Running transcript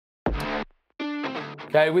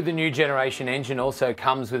Okay, with the new generation engine also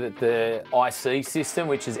comes with it the iSEA system,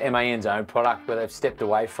 which is MAN's own product, where they've stepped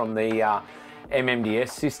away from the MMDS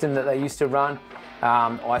system that they used to run.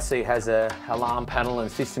 iSEA has an alarm panel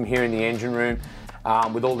and system here in the engine room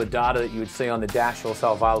with all the data that you would see on the dash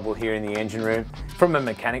also available here in the engine room. From a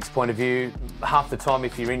mechanic's point of view, half the time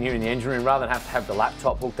if you're in here in the engine room, rather than have to have the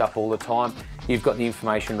laptop hooked up all the time, you've got the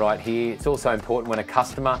information right here. It's also important when a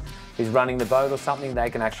customer is running the boat or something, they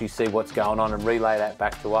can actually see what's going on and relay that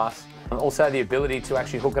back to us. And also the ability to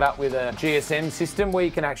actually hook it up with a GSM system where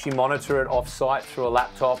you can actually monitor it off-site through a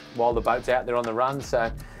laptop while the boat's out there on the run.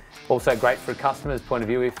 So also great for a customer's point of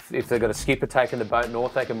view. If they've got a skipper taking the boat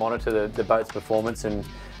north, they can monitor the boat's performance and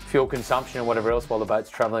fuel consumption and whatever else while the boat's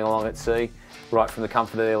travelling along at sea, right from the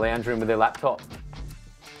comfort of their lounge room with their laptop.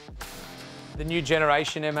 The new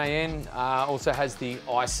generation MAN also has the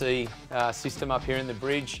iSEA system up here in the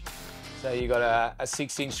bridge. So you've got a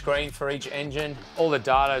 6-inch screen for each engine. All the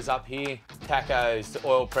data is up here. Tachos, the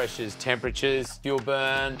oil pressures, temperatures, fuel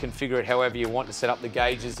burn. Configure it however you want to set up the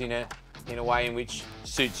gauges in a way in which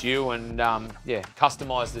suits you, and yeah,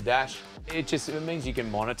 customise the dash. It means you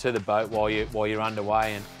can monitor the boat while you're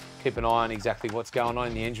underway and keep an eye on exactly what's going on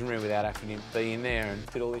in the engine room without having to be in there.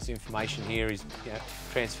 And all this information here is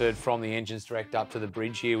transferred from the engines direct up to the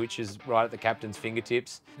bridge here, which is right at the captain's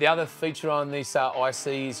fingertips. The other feature on this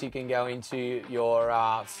iSEA is you can go into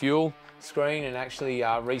your fuel screen and actually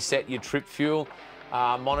reset your trip fuel,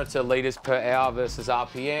 monitor litres per hour versus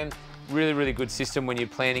RPM. Really, really good system when you're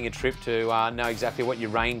planning a trip to know exactly what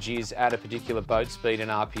your range is at a particular boat speed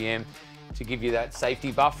and RPM, to give you that safety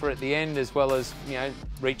buffer at the end, as well as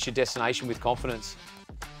reach your destination with confidence.